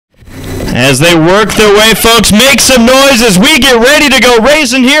As they work their way, folks, make some noise as we get ready to go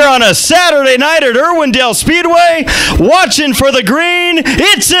racing here on a Saturday night at Irwindale Speedway. Watching for the green,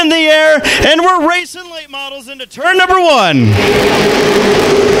 it's in the air, and we're racing late models into turn number 1.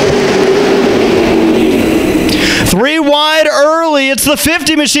 3 wide early. It's the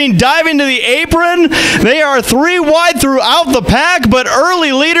 50 machine diving to the apron. They are 3 wide throughout the pack, but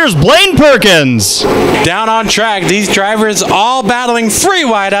early leaders Blaine Perkins. Down on track, these drivers all battling 3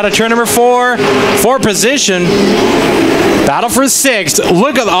 wide out of turn number 4 for position. Battle for 6th.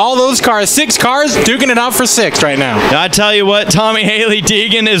 Look at all those cars. 6 cars duking it out for 6th right now. I tell you what, Tommy Haley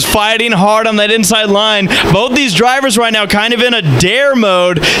Deegan is fighting hard on that inside line. Both these drivers right now kind of in a dare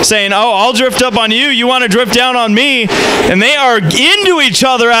mode, saying, oh, I'll drift up on you. You want to drift down on me? And they are into each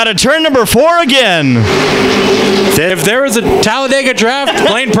other out of turn number 4 again. If there was a Talladega draft,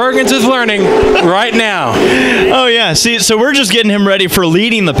 Blaine Perkins is learning right now. Oh, yeah. See, so we're just getting him ready for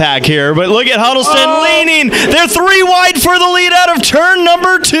leading the pack here. But look at Huddleston leaning. They're 3 wide for the lead out of turn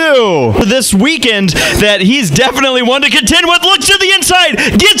number 2. This weekend that he's definitely one to contend with. Looks to the inside.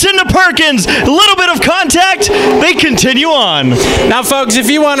 Gets into Perkins. A little bit of contact. They continue on. Now, folks, if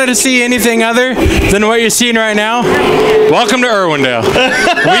you wanted to see anything other than what you're seeing right now, welcome to Irwindale.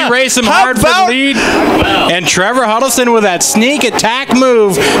 We race him hard for the lead. And Trevor Huddleston with that sneak attack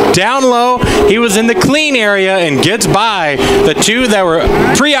move down low. He was in the clean area and gets by the 2 that were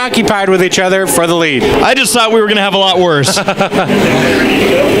preoccupied with each other for the lead. I just thought we were going to have a lot worse.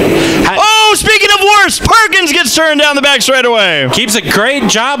 Oh, speaking of worse, Perkins gets turned down the back straightaway. Keeps a great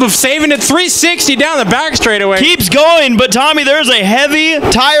job of saving it 360 down the back straightaway. Keeps going, but Tommy, there's a heavy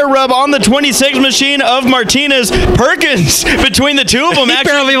tire rub on the 26 machine of Martinez. Perkins, between the 2 of them, he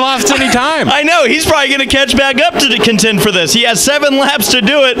barely lost any time. I know, he's probably going to catch back up to contend for this. He has 7 laps to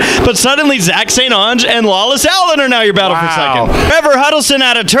do it, but suddenly Zach St. Onge and Lawless Allen are now your battle for second. Trevor Huddleston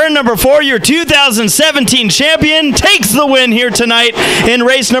out of turn number 4, your 2017 champion, takes the win here tonight in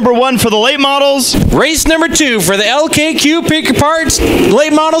race number 1 for the late models. Race number 2 for the LKQ Pick Parts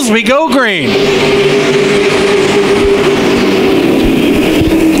late models, we go green.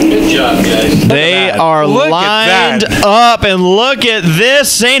 They are lined up, and look at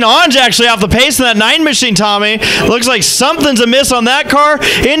this. St. Onge actually off the pace in that 9 machine, Tommy. Looks like something's amiss on that car.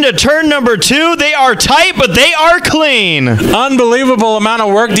 Into turn number 2. They are tight, but they are clean. Unbelievable amount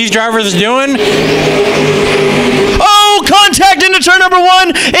of work these drivers are doing. Oh, contact into turn number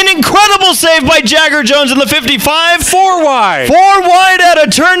 1. An incredible save by Jagger Jones in the 55. 4 wide. 4 wide out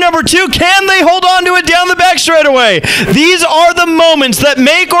of turn number 2. Can they hold on to it down the back straightaway? These are the moments that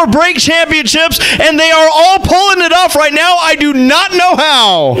make or break championships, and they are all pulling it off right now. I do not know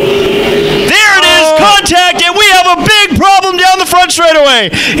how. There it is, contact, and we have a big problem down the front straightaway.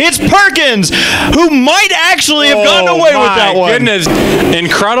 It's Perkins, who might actually have gotten away with that one. Goodness,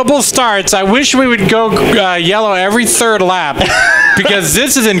 incredible starts. I wish we would go yellow every 3rd lap because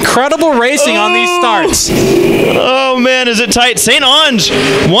this is incredible racing on these starts. Oh, man, is it tight. St. Onge,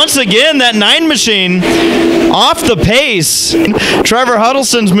 once again, that 9 machine off the pace. Trevor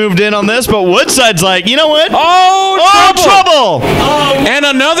Huddleston's moved in on this, but Woodside's like, you know what? Trouble! And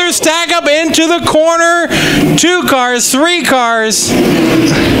another stack up into the corner. 2 cars, 3 cars.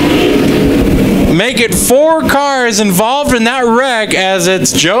 Make it 4 cars involved in that wreck, as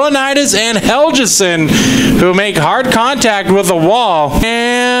it's Joanitis and Helgeson who make hard contact with the wall.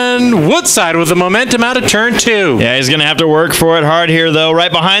 And Woodside with the momentum out of turn 2. Yeah, he's going to have to work for it hard here, though.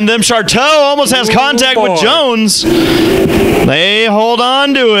 Right behind them, Charteau almost has contact with Jones. They hold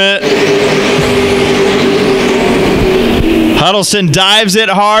on to it. Huddleston dives it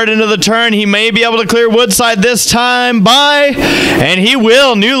hard into the turn. He may be able to clear Woodside this time by, and he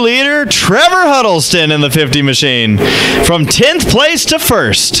will. New leader, Trevor Huddleston in the 50 machine. From 10th place to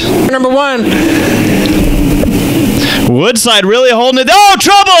 1st. Number 1. Woodside really holding it. Oh,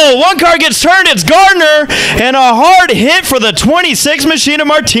 trouble! 1 car gets turned. It's Gardner, and a hard hit for the 26 machine of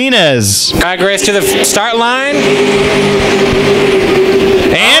Martinez. Back race to the start line.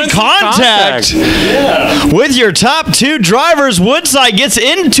 And contact. Yeah. With your top 2 drivers, Woodside gets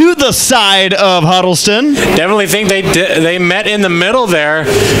into the side of Huddleston. Definitely think they met in the middle there.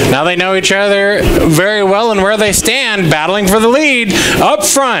 Now they know each other very well and where they stand, battling for the lead up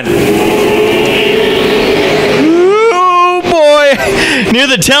front. Oh, boy. boy. Near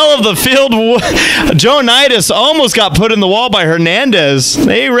the tail of the field, Joanitis almost got put in the wall by Hernandez.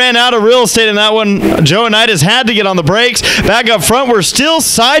 They ran out of real estate in that one. Joanitis had to get on the brakes. Back up front, we're still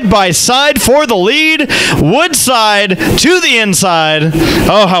side by side for the lead. Woodside to the inside.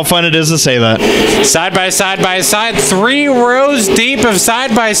 Oh, how fun it is to say that. Side by side by side, 3 rows deep of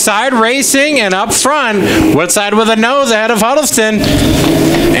side by side racing, and up front, Woodside with a nose ahead of Huddleston.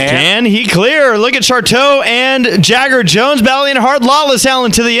 And he clear. Look at Charteau and Jagger Jones battling hard. Lawless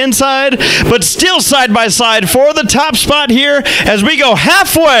Allen to the inside, but still side by side for the top spot here as we go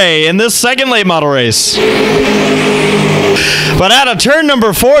halfway in this second late model race. But out of turn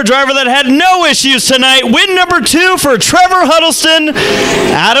number 4, driver that had no issues tonight. Win number 2 for Trevor Huddleston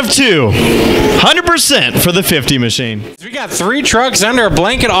out of 2. 100% for the 50 machine. We got 3 trucks under a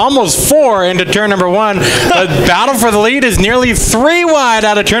blanket, almost 4 into turn number 1. The battle for the lead is nearly 3 wide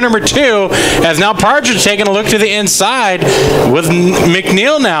out of turn number 2, as now Partridge taking a look to the inside with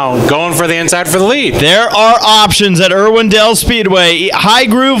McNeil now going for the inside for the lead. There are options at Irwindale Speedway. High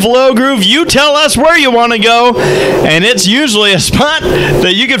groove, low groove, you tell us where you want to go, and it's usually a spot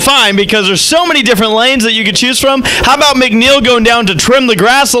that you could find because there's so many different lanes that you could choose from. How about McNeil going down to trim the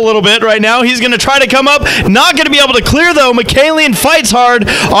grass a little bit right now? He's going to try to come up. Not going to be able to clear, though. McKalian fights hard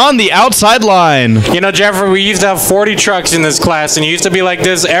on the outside line. You know, Jeffrey, we used to have 40 trucks in this class, and it used to be like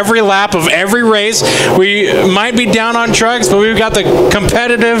this every lap of every race. We might be down on trucks, but we've got the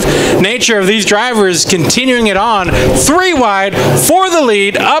competitive nature of these drivers continuing it on. 3 wide for the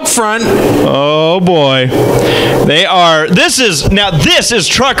lead up front. Oh, boy. They are. This is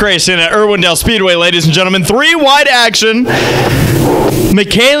truck racing at Irwindale Speedway, ladies and gentlemen. 3 wide action.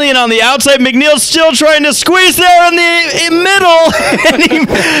 McKalian on the outside. McNeil still trying to squeeze there in the middle, and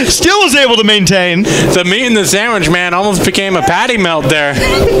he still was able to maintain. The meat and the sandwich man almost became a patty melt there.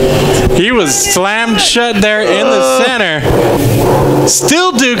 He was slammed shut there in the center.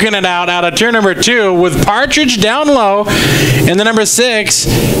 Still duking it out of turn number 2 with Partridge down low in the number 6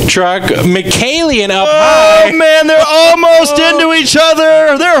 truck. McKalian up high. Oh, man, they're almost into each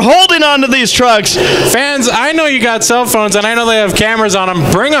other. They're holding on to these trucks. Fans, I know you got cell phones, and I know they have cameras on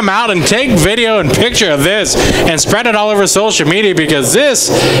them. Bring them out and take video and picture of this and spread it all over social media, because this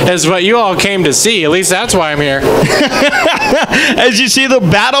is what you all came to see. At least that's why I'm here. As you see the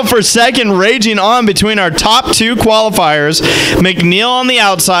battle for second raging on between our top 2 qualifiers. McNeil on the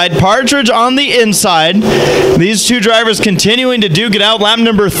outside, Partridge on the inside. These 2 drivers continuing to duke it out. Lap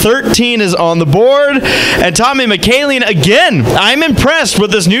number 13 is on the board. And Tommy McKalian, again, I'm impressed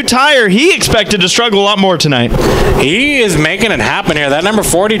with this new tire. He expected to struggle a lot more tonight. He is making it happen here. That number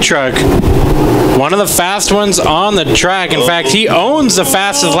 40 truck, one of the fast ones on the track. In fact, he owns the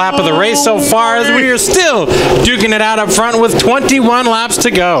fastest lap of the race so far, as we are still duking it out up front with 21 laps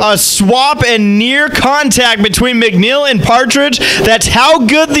to go. A swap and near contact between McNeil and Partridge. That's how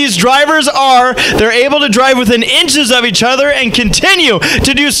good these drivers are. They're able to drive within inches of each other and continue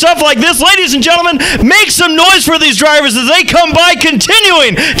to do stuff like this. Ladies and gentlemen, make some noise for these drivers as they come by,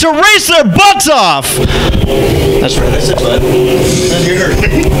 continuing to race their butts off. That's right, that's it, bud.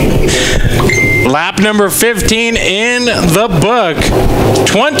 Lap number 15 in the book.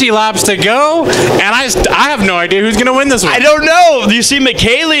 20 laps to go, and I have no idea who's going to win this one. I don't know. You see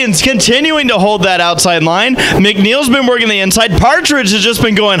McKalian's continuing to hold that outside line. McNeil's been working the inside. Partridge has just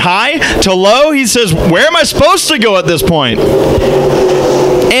been going high to low. He says, where am I supposed to go at this point?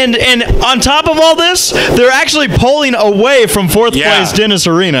 And on top of all this, they're actually pulling away from 4th place Dennis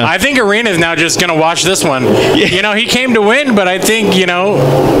Arena. I think Arena's now just going to watch this one. Yeah. You know, he came to win, but I think, you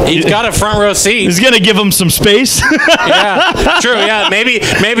know, he's got a front row seat. He's going to give him some space. Yeah, true. Yeah, maybe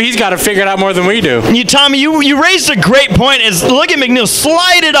he's got to figure it out more than we do. Tommy, you raised a great point. Is look at McNeil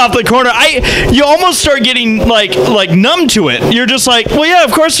slide it off the corner. You almost start getting like numb to it. You're just like, well, yeah,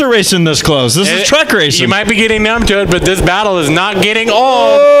 of course they're racing this close. This is truck racing. You might be getting numb to it, but this battle is not getting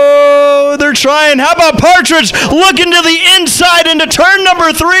old. Oh, they're trying. How about Partridge looking to the inside into turn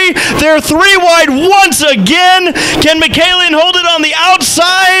number 3? They're 3 wide once again. Can McKalian hold it on the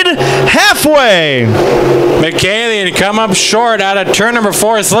outside? Halfway. McKalian come up short out of turn number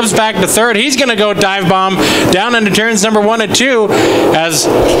 4. Slips back to 3rd. He's going to go dive bomb down into turns number 1 and 2 as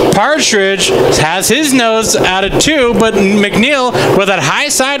Partridge has his nose out of 2, but McNeil with that high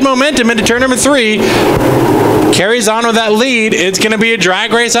side momentum into turn number 3 carries on with that lead. It's going to be a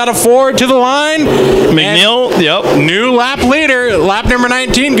drag race out of 4 to the line. McNeil, yep. New lap leader. Lap number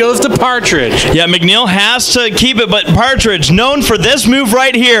 19 goes to Partridge. Yeah, McNeil has to keep it, but Partridge, known for this move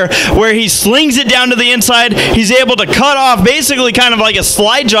right here, where he slings flings it down to the inside. He's able to cut off basically kind of like a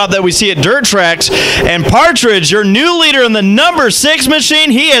slide job that we see at dirt tracks. And Partridge, your new leader in the number 6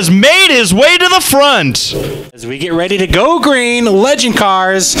 machine, he has made his way to the front. As we get ready to go green, Legend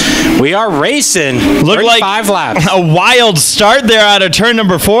Cars, we are racing. Look like 5 laps. A wild start there out of turn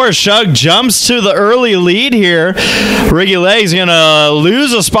number 4. Shug jumps to the early lead here. Riggy Leg's going to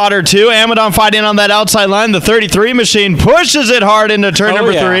lose a spot or two. Amadon fighting on that outside line. The 33 machine pushes it hard into turn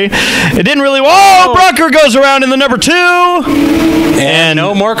number 3. It didn't really... Whoa! Brucker goes around in the number 2. And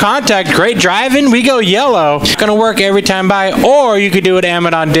no more contact. Great driving. We go yellow. It's going to work every time by. Or you could do what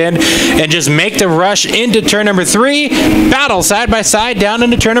Amadon did and just make the rush into turn number 3. Battle side by side down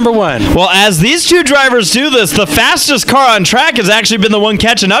into turn number 1. Well, as these two drivers do this, the fastest car on track has actually been the one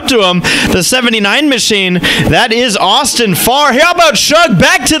catching up to him. The 79 machine. That is Austin Farr. How about Shug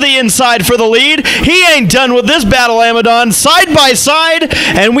back to the inside for the lead? He ain't done with this battle, Amadon. Side by side.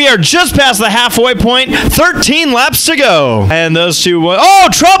 And we are just past the halfway point. 13 laps to go. And those two... Oh,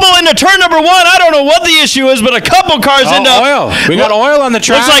 trouble into turn number 1. I don't know what the issue is, but a couple cars end up... oil. We got oil on the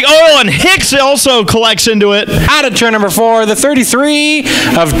track. Looks like oil, and Hicks also collects into it. Out of turn number 4, the 33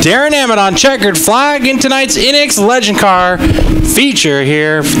 of Darren Amadon, checkered flag in tonight's Enix Legend Car feature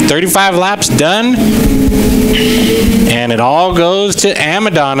here. 35 laps done. And it all goes to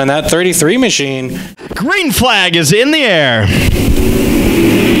Amadon in that 33 machine. Green flag is in the air.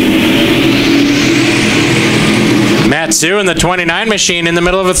 Matsu in the 29 machine in the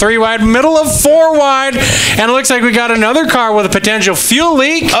middle of a 3-wide, middle of 4-wide, and it looks like we got another car with a potential fuel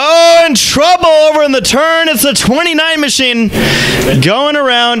leak. Oh, and trouble over in the turn. It's the 29 machine going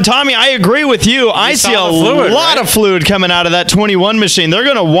around. Tommy, I agree with you. I see a lot of fluid coming out of that 21 machine. They're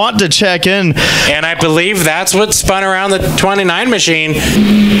going to want to check in. And I believe that's what spun around the 29 machine.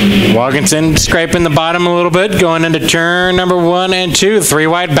 Walkinson scraping the bottom a little bit, going into turn number 1 and 2.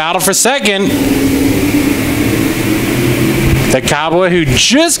 3-wide battle for second. The Cowboy who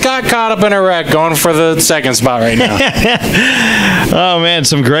just got caught up in a wreck going for the second spot right now. Oh, man,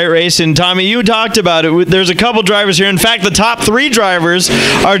 some great racing. Tommy, you talked about it. There's a couple drivers here. In fact, the top 3 drivers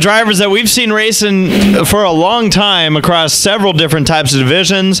are drivers that we've seen racing for a long time across several different types of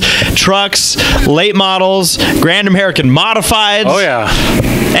divisions, trucks, late models, Grand American Modifieds. Oh, yeah.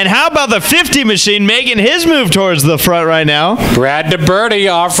 And how about the 50 machine making his move towards the front right now? Brad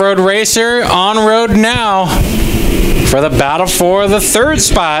DeBerti, off-road racer, on-road now for the battle for the 3rd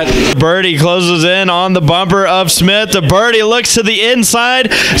spot. Birdie closes in on the bumper of Smith. The Birdie looks to the inside.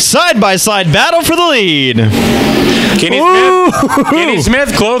 Side-by-side battle for the lead. Kenny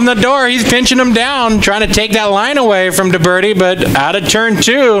Smith closing the door. He's pinching him down, trying to take that line away from DeBerti, but out of turn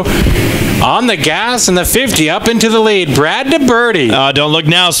 2. On the gas and the 50 up into the lead. Brad DeBerti. Don't look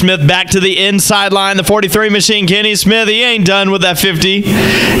now. Smith back to the inside line. The 43 machine. Kenny Smith, he ain't done with that 50.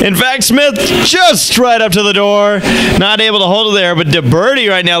 In fact, Smith just right up to the door. Not able to hold it there, but DeBerti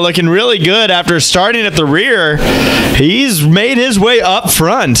right now looking really good after starting at the rear. He's made his way up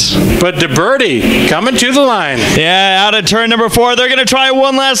front. But DeBerti coming to the line. Yeah, out of turn number 4. They're going to try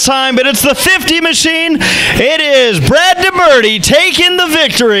one last time, but it's the 50 machine. It is Brad DeBerti taking the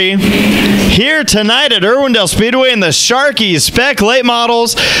victory here tonight at Irwindale Speedway in the Sharky Spec Late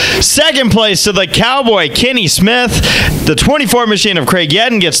Models. Second place to the Cowboy, Kenny Smith. The 24 machine of Craig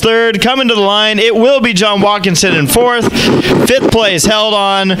Yedden gets 3rd. Coming to the line, it will be John Watkinson in 4th. 5th place held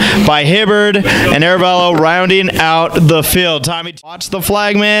on by Hibbard and Aravello rounding out the field. Tommy, watch the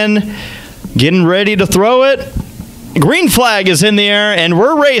flagman getting ready to throw it. Green flag is in the air, and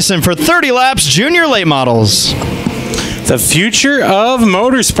we're racing for 30 laps, junior late models. The future of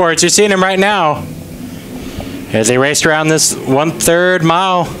motorsports. You're seeing him right now as they raced around this 1/3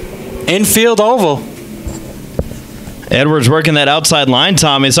 mile infield oval. Edwards working that outside line,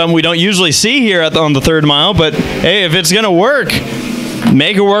 Tommy. Something we don't usually see here on the 3rd mile, but hey, if it's going to work,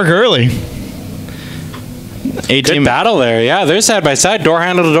 make it work early. Good battle there. Yeah, they're side by side, door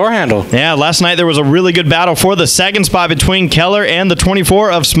handle to door handle. Yeah, last night there was a really good battle for the 2nd spot between Keller and the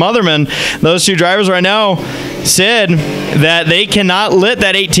 24 of Smotherman. Those two drivers right now said that they cannot let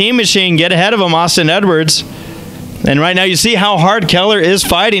that 18 machine get ahead of them, Austin Edwards. And right now you see how hard Keller is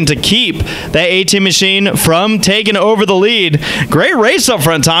fighting to keep that 18 machine from taking over the lead. Great race up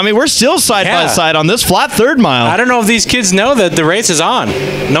front, Tommy. We're still side by side on this flat 3rd mile. I don't know if these kids know that the race is on.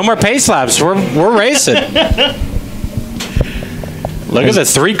 No more pace laps. We're racing. Look at the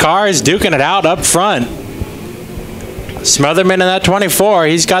 3 cars duking it out up front. Smotherman in that 24.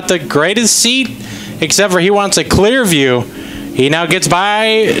 He's got the greatest seat, except for he wants a clear view. He now gets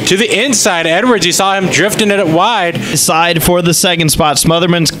by to the inside. Edwards, you saw him drifting it wide. Side for the second spot.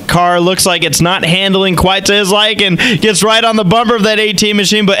 Smotherman's car looks like it's not handling quite to his liking. Gets right on the bumper of that 18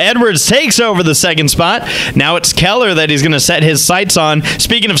 machine, but Edwards takes over the second spot. Now it's Keller that he's going to set his sights on.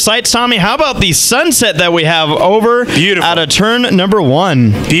 Speaking of sights, Tommy, how about the sunset that we have over out of turn number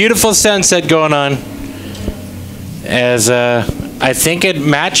 1? Beautiful sunset going on. As I think it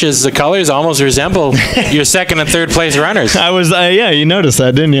matches the colors, almost resemble your second and third place runners. Yeah, you noticed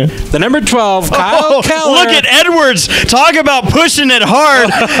that, didn't you? The number 12, Kyle Keller. Look at Edwards. Talk about pushing it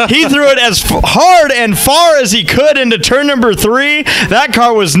hard. He threw it as hard and far as he could into turn number 3. That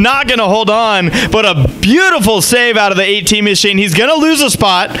car was not going to hold on, but a beautiful save out of the 18 machine. He's going to lose a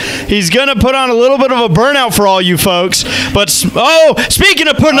spot. He's going to put on a little bit of a burnout for all you folks. But, speaking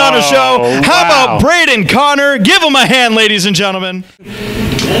of putting on a show, how about Braden Connor? Give him a hand, ladies and gentlemen.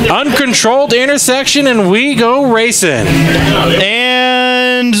 Uncontrolled intersection, and we go racing.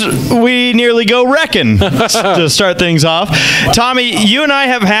 And we nearly go wrecking to start things off. Tommy, you and I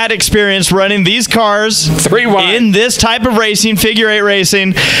have had experience running these cars 3 wide in this type of racing, figure 8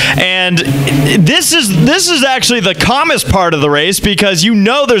 racing, and this is actually the calmest part of the race because you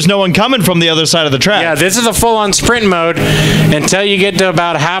know there's no one coming from the other side of the track. Yeah, this is a full-on sprint mode until you get to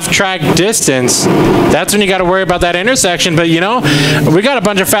about half-track distance. That's when you got to worry about that intersection, but you know, we got a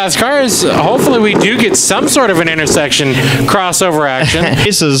bunch of fast cars. Hopefully we do get some sort of an intersection crossover action.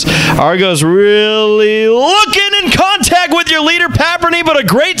 Argo's really looking in contact with your leader, Paperny, but a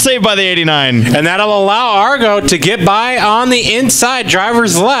great save by the 89. And that'll allow Argo to get by on the inside,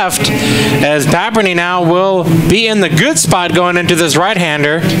 driver's left, as Paperny now will be in the good spot going into this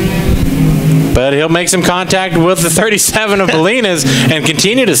right-hander. But he'll make some contact with the 37 of Bellina's and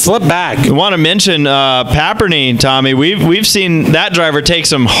continue to slip back. I want to mention Paperny, Tommy. We've seen that driver take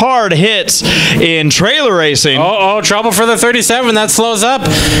some hard hits in trailer racing. Oh, trouble for the 37. That slows up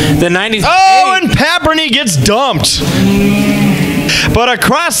the 90. Oh, and Paperny gets dumped. But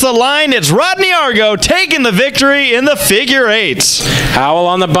across the line, it's Rodney Argo taking the victory in the figure 8s. Howell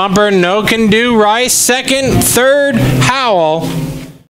on the bumper. No can do. Rice second. Third, Howell.